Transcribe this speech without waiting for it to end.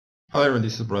Hello everyone,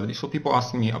 this is Bradley. So people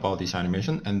asking me about this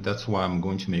animation, and that's why I'm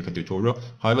going to make a tutorial.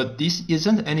 However, this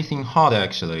isn't anything hard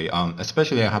actually.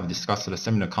 Especially I have discussed the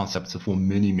similar concepts for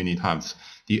many times.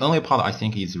 The only part I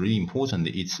think is really important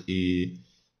it's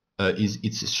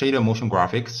shader motion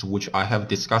graphics, which I have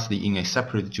discussed in a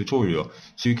separate tutorial.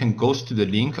 So you can go to the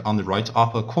link on the right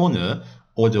upper corner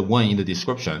or the one in the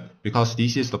description, because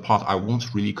this is the part I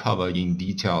won't really cover in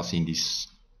details in this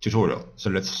tutorial. So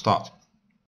let's start.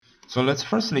 So let's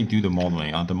firstly do the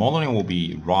modeling. The modeling will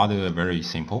be rather very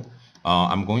simple.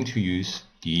 I'm going to use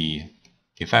the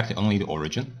effect only the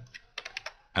origin,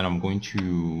 and I'm going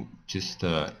to just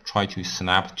try to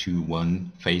snap to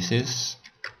one faces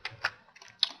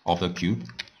of the cube,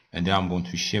 and then I'm going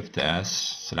to shift S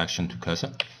selection to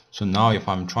cursor. So now if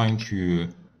I'm trying to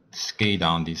scale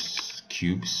down these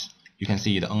cubes, you can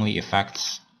see it only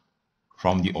affects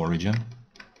from the origin,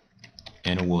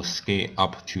 and it will scale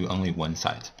up to only one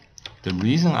side. The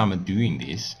reason I'm doing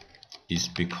this is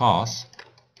because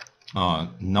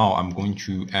now I'm going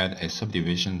to add a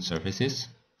subdivision surfaces.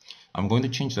 I'm going to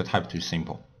change the type to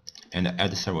simple and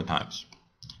add several times.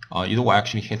 It will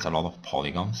actually hit a lot of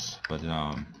polygons, but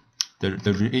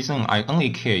the reason I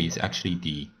only care is actually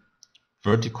the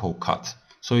vertical cut.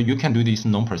 So you can do this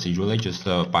non-procedurally just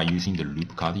by using the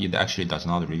loop cut. It actually does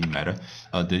not really matter.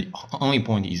 The only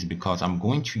point is because I'm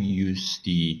going to use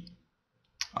the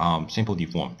simple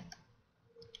deform.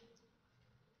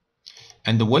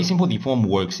 And the way simple deform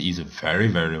works is very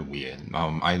weird.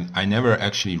 I never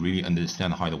actually really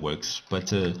understand how it works,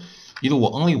 but it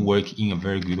will only work in a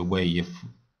very good way if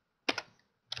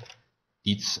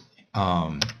it's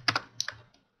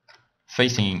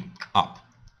facing up.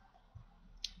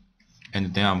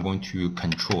 And then I'm going to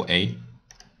Control A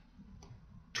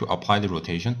to apply the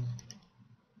rotation.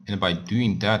 And by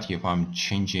doing that, if I'm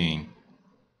changing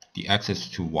the axis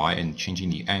to Y and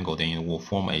changing the angle, then it will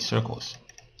form a circles.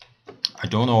 I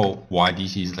don't know why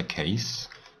this is the case,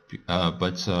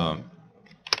 but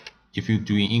if you're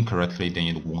doing incorrectly, then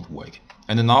it won't work.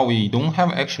 And now we don't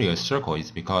have actually a circle.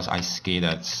 It's because I scale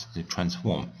at the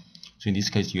transform. So in this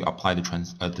case, you apply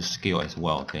the scale as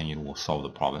well, then it will solve the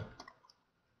problem.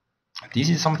 This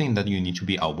is something that you need to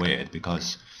be aware of,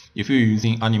 because if you're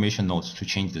using animation nodes to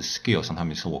change the scale,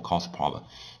 sometimes it will cause a problem.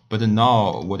 But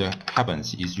now what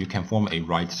happens is you can form a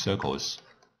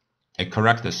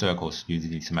correct circles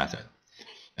using this method.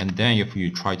 And then if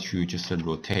you try to just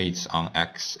rotate on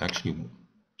X, actually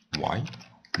Y,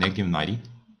 -90,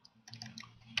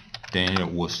 then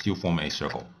it will still form a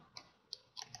circle.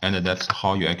 And that's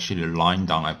how you actually line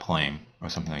down a plane or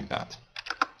something like that.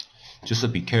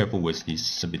 Just be careful with these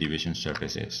subdivision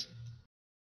surfaces.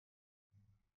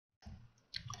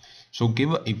 So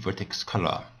give a vertex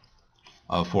color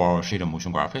for our shader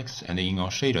motion graphics, and in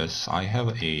our shaders I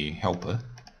have a helper.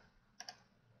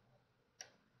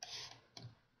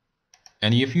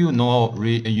 And if you know,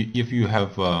 if you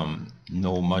have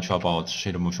know much about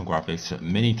shader motion graphics,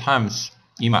 many times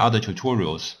in my other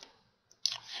tutorials,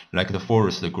 like the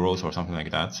forest, the growth, or something like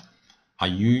that, I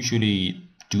usually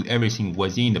do everything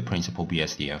within the principal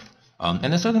BSDF.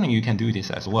 And certainly you can do this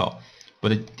as well.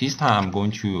 But this time I'm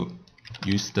going to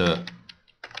use the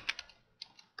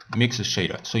mix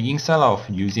shader. So instead of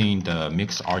using the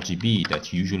mix RGB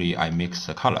that usually I mix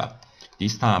the color,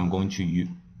 this time I'm going to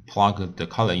plug the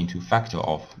color into factor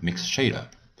of mix shader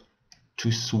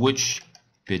to switch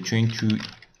between two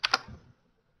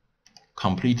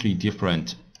completely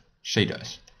different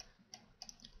shaders.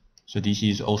 So this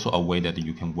is also a way that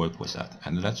you can work with that.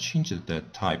 And let's change the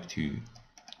type to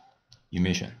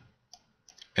emission.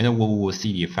 And then we will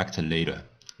see the effect later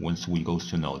once we go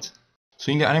to nodes.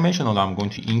 So in the animation node, I'm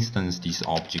going to instance these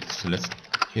objects. So let's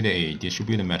hit a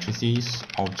distributed matrices,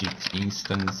 object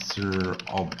instance,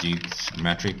 object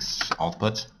matrix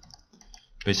output.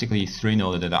 Basically 3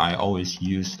 nodes that I always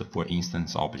use for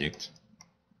instance object.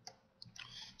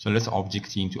 So let's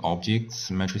object into objects,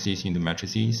 matrices into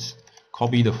matrices,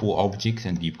 copy the full object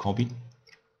and deep copy.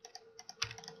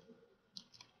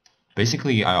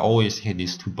 Basically, I always hit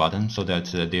these 2 buttons so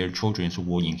that their children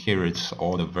will inherit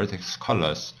all the vertex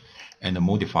colors and the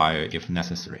modifier if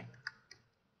necessary.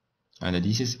 And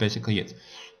this is basically it.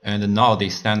 And now they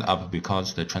stand up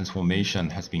because the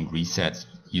transformation has been reset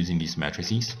using these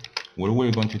matrices. What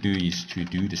we're going to do is to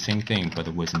do the same thing but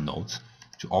with nodes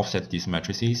to offset these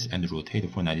matrices and rotate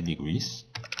for 90 degrees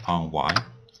on Y.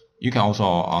 You can also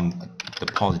on the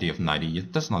positive 90,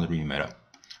 it does not really matter.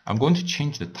 I'm going to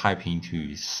change the type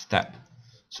into step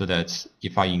so that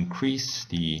if I increase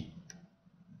the,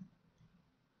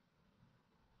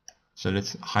 so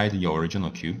let's hide the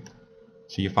original cube.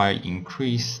 So if I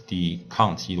increase the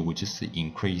count, it will just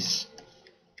increase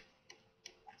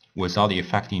without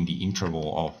affecting the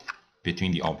interval of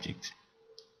between the objects.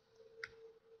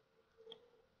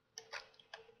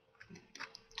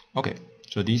 Okay,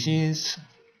 so this is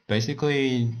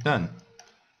basically done.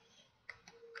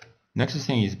 Next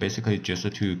thing is basically just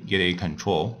to get a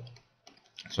control.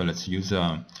 So let's use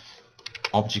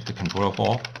object controller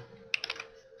for.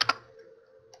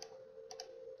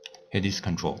 Hit this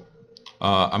control.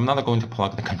 I'm not going to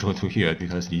plug the control to here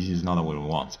because this is not what we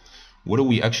want. What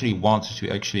we actually want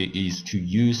to is to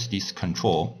use this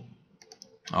control.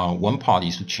 One part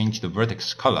is to change the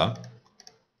vertex color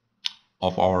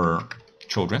of our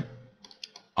children.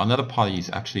 Another part is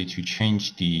actually to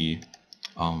change the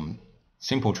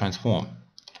simple transform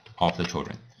of the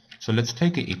children. So let's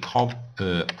take a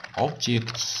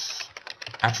objects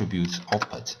attributes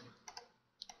output.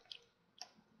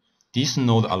 This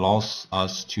node allows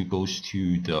us to go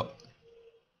to the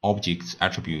objects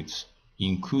attributes,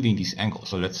 including this angle.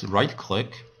 So let's right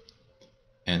click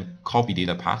and copy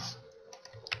data path.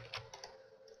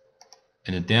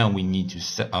 And then we need to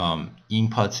set,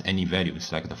 input any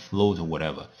values like the float or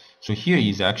whatever. So here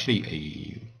is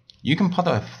actually you can put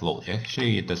a float.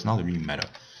 Actually, it does not really matter.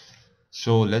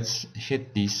 So let's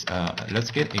hit this.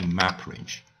 Let's get a map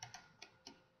range.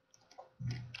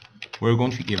 We're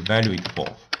going to evaluate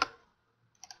both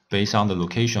based on the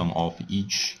location of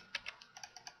each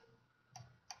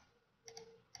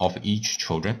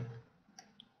children.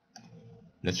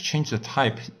 Let's change the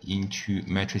type into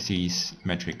matrices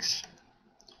metrics.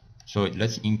 So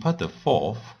let's input the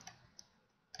fourth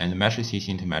and the matrices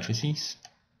into matrices,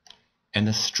 and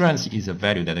the strength is a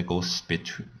value that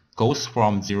goes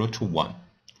from 0 to 1.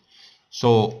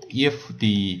 So if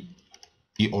the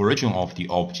origin of the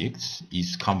objects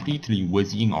is completely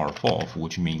within our fourth,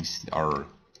 which means our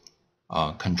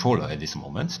controller at this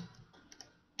moment,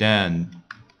 then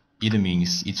it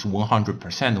means it's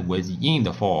 100% within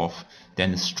the fourth,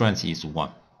 then the strength is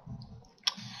 1.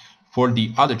 For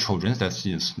the other children that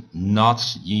is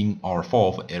not in our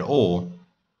fourth at all,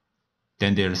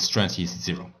 then their strength is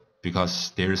 0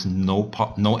 because there is no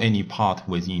any part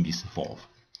within this fourth.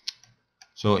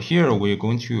 So here we're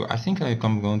going to, I think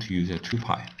I'm going to use a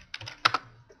 2pi.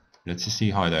 Let's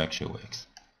see how it actually works.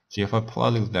 So if I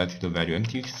plug that to the value,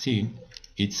 and you can see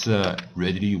it's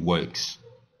readily works.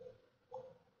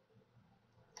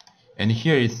 And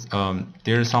here is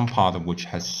there is some part which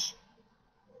has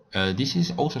this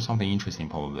is also something interesting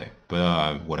probably,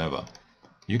 but whatever.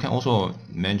 You can also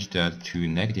manage that to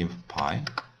negative pi.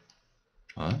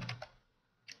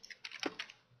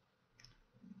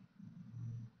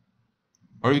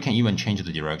 Or you can even change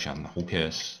the direction. Who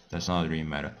cares? Does not really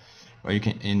matter. Or you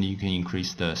can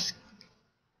increase the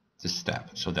step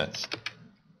so that's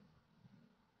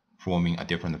forming a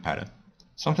different pattern.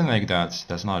 Something like that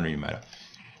does not really matter.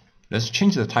 Let's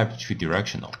change the type to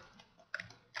directional.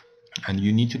 And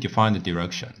you need to define the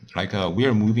direction. Like we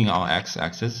are moving on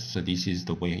x-axis, so this is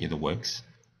the way it works.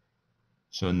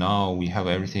 So now we have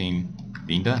everything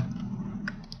being done.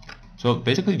 So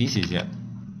basically this is it.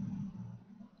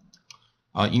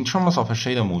 In terms of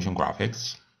shader motion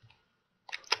graphics,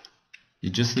 you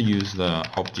just use the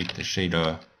object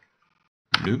shader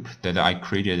loop that I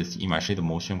created in my shader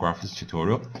motion graphics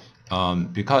tutorial.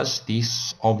 Because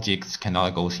these objects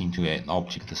cannot go into an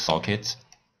object socket,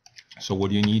 so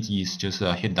what you need is just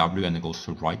hit W and go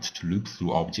to right to loop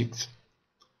through objects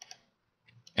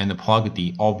and plug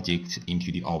the object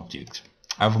into the object.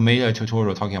 I've made a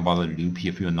tutorial talking about the loop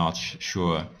if you're not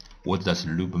sure what does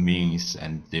loop means,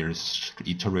 and there's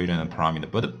iterator and parameter,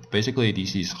 but basically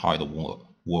this is how it will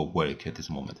work at this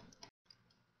moment.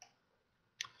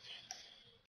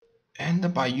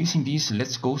 And by using this,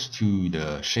 let's go to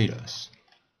the shaders.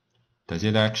 Does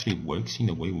it actually work in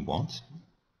the way we want?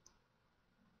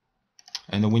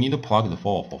 And we need to plug the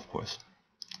fourth, of course.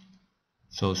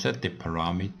 So set the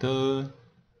parameter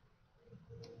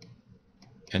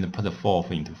and put the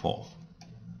fourth into fourth.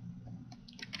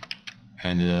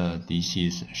 And this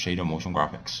is shader motion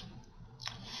graphics.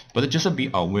 But just be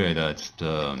aware that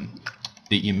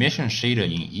the emission shader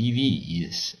in eevee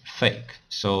is fake,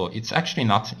 so it's actually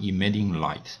not emitting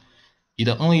light. It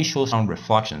only shows some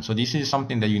reflection. So this is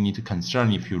something that you need to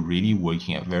concern if you're really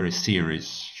working at very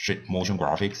serious motion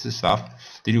graphics stuff.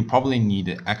 Then you probably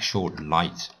need actual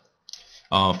light.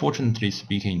 Fortunately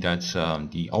speaking, that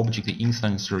the object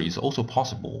instancer is also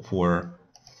possible for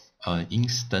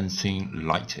instancing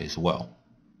light as well.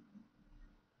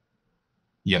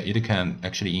 Yeah, it can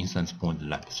actually instance point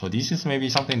lamp. So this is maybe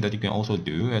something that you can also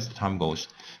do as the time goes,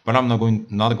 but I'm not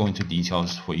going to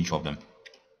details for each of them.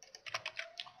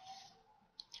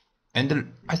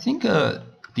 And I think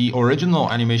the original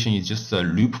animation is just a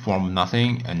loop from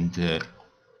nothing, and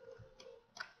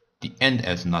the end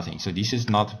as nothing. So this is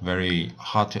not very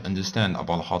hard to understand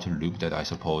about how to loop that, I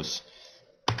suppose.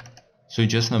 So you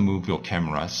just move your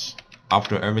cameras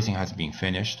after everything has been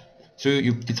finished. So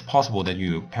it's possible that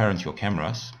you parent your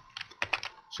cameras.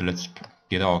 So let's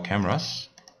get our cameras,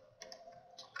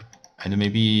 and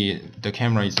maybe the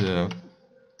camera is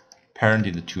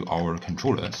parented to our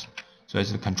controllers. So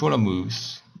as the controller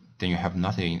moves, then you have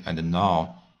nothing, and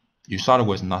now you started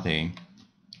with nothing,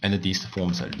 and this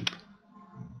forms a loop.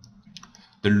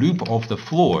 The loop of the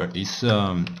floor is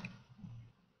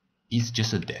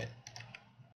just a dead.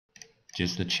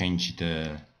 Just to change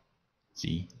the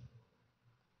Z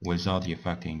without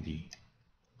affecting the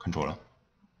controller.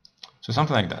 So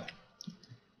something like that.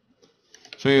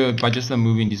 So by just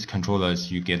moving these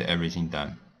controllers, you get everything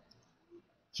done.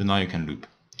 So now you can loop.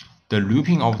 The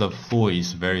looping of the floor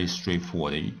is very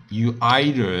straightforward. You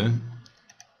either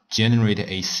generate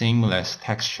a seamless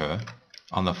texture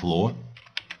on the floor,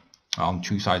 on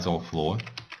two sides of the floor,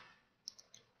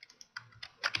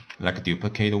 like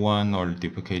duplicate one or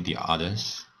duplicate the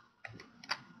others,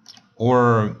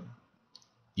 or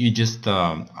you just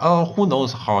who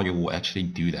knows how you will actually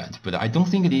do that. But I don't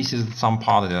think this is some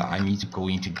part that I need to go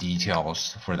into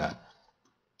details for that.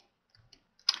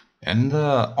 And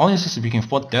honestly speaking,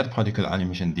 for that particular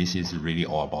animation, this is really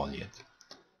all about it.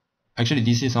 Actually,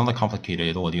 this is not complicated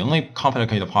at all. The only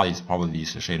complicated part is probably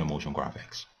this shader motion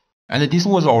graphics. And this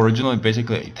was originally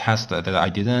basically a test that I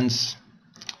didn't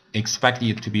expect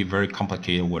it to be very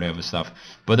complicated, whatever stuff.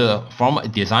 But from a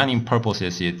designing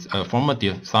purposes, from a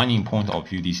designing point of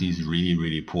view, this is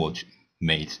really poor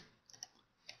made.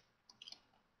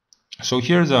 So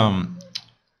here's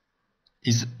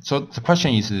so the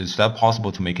question is that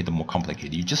possible to make it more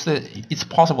complicated? It's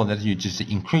possible that you just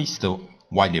increase the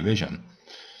Y division.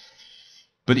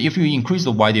 But if you increase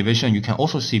the Y division, you can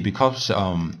also see, because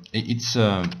it's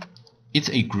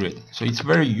a grid, so it's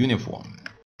very uniform.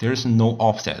 There's no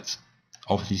offsets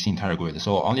of this entire grid.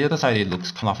 So on the other side, it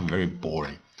looks kind of very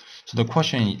boring. So the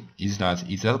question is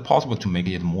that possible to make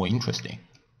it more interesting?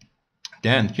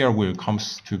 Then here where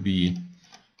comes to be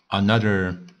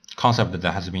another concept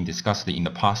that has been discussed in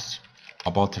the past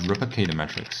about replicator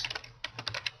metrics.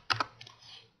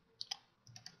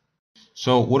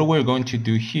 So what we're going to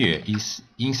do here is,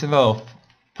 instead of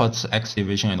put X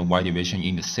division and Y division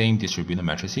in the same distributed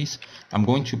matrices, I'm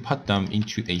going to put them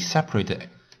into a separate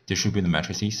distributed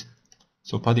matrices.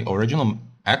 So put the original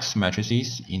X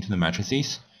matrices into the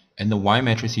matrices, and the Y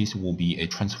matrices will be a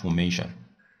transformation.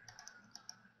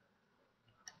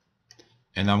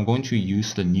 And I'm going to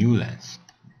use the new lens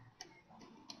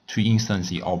to instance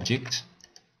the object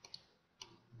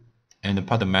and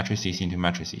put the matrices into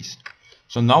matrices.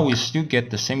 So now we still get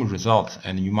the same result,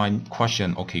 and you might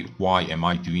question, okay, why am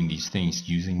I doing these things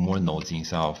using more nodes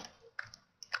instead of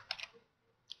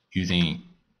using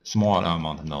small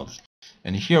amount of nodes?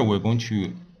 And here we're going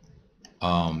to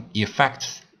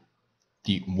affect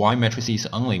the Y matrices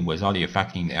only without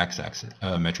affecting the X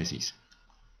matrices.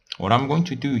 What I'm going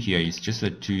to do here is just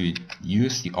to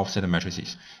use the offset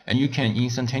matrices, and you can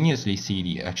instantaneously see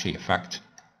the actual effect.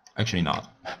 Actually not.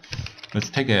 Let's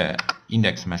take a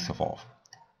index mask off.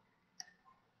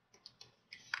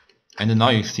 And now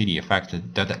you see the effect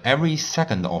that every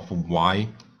second of Y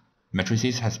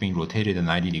matrices has been rotated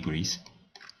 90 degrees.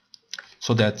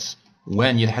 So that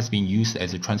when it has been used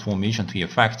as a transformation to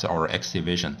affect our X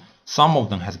division, some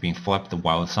of them has been flipped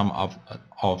while some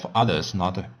of others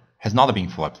has not been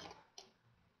flipped.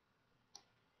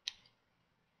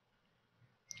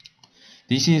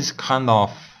 This is kind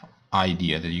of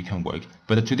idea that you can work,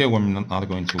 but today we're not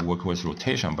going to work with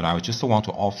rotation, but I just want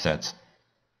to offset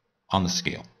on the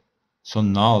scale. So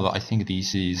now I think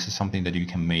this is something that you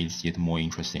can make it more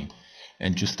interesting,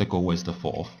 and just go with the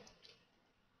fourth.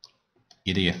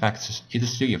 It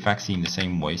still affects in the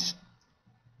same ways.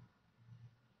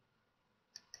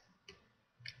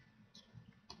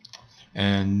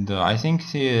 And I think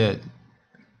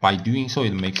by doing so,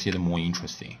 it makes it more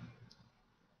interesting.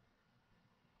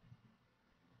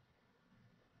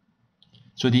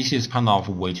 So this is kind of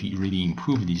a way to really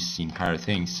improve these entire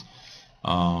things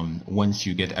once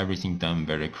you get everything done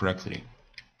very correctly.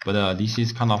 But this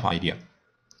is kind of idea.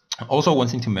 Also, one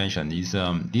thing to mention is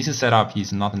this setup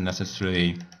is not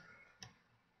necessarily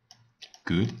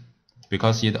good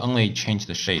because it only changed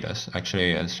the shaders.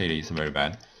 Actually, the shader is very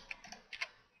bad.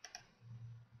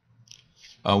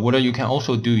 What you can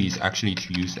also do is actually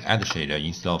to use the add shader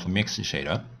instead of mix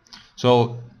shader.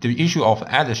 So the issue of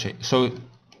add shader, so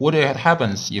what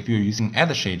happens if you're using add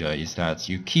shader is that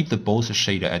you keep the both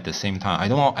shader at the same time. I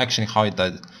don't know actually how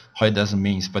it does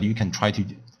means, but you can try to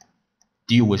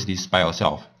deal with this by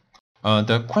yourself.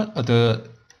 The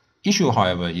issue,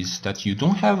 however, is that you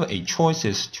don't have a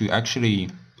choices to actually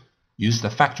use the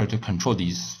factor to control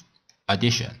this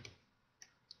addition.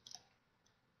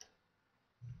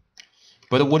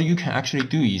 But what you can actually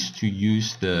do is to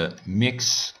use the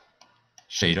mix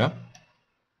shader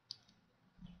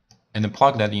and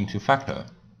plug that into factor.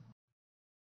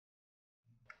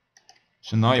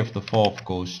 So now if the fourth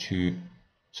goes to,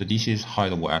 so this is how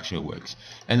it actually works.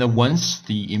 And then once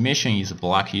the emission is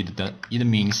black, it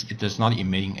means it does not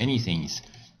emitting anything.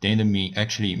 Then it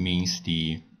actually means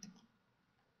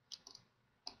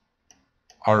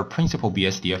our principal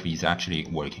BSDF is actually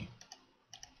working.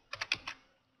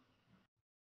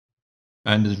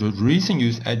 And the reason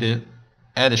you add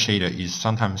a shader is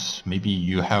sometimes maybe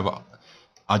you have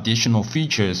additional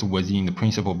features within the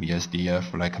principal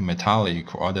BSDF like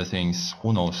metallic or other things,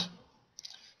 who knows,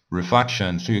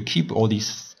 reflection. So you keep all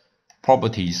these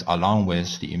properties along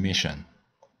with the emission.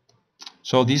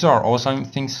 So these are all some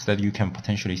things that you can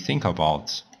potentially think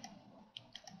about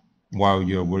while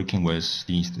you're working with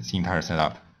the entire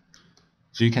setup.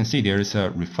 So you can see there is a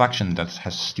reflection that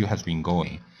still has been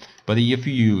going. But if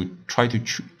you try to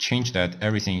change that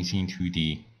everything is into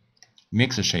the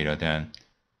mix shader, then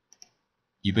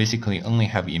you basically only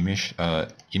have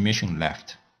emission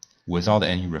left without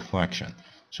any reflection.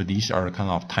 So these are kind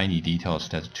of tiny details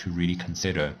that to really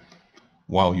consider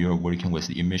while you're working with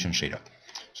the emission shader.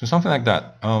 So something like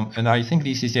that. And I think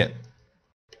this is it.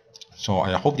 So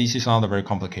I hope this is not very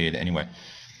complicated anyway.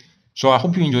 So I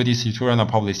hope you enjoyed this tutorial and I'll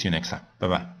probably see you next time. Bye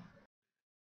bye.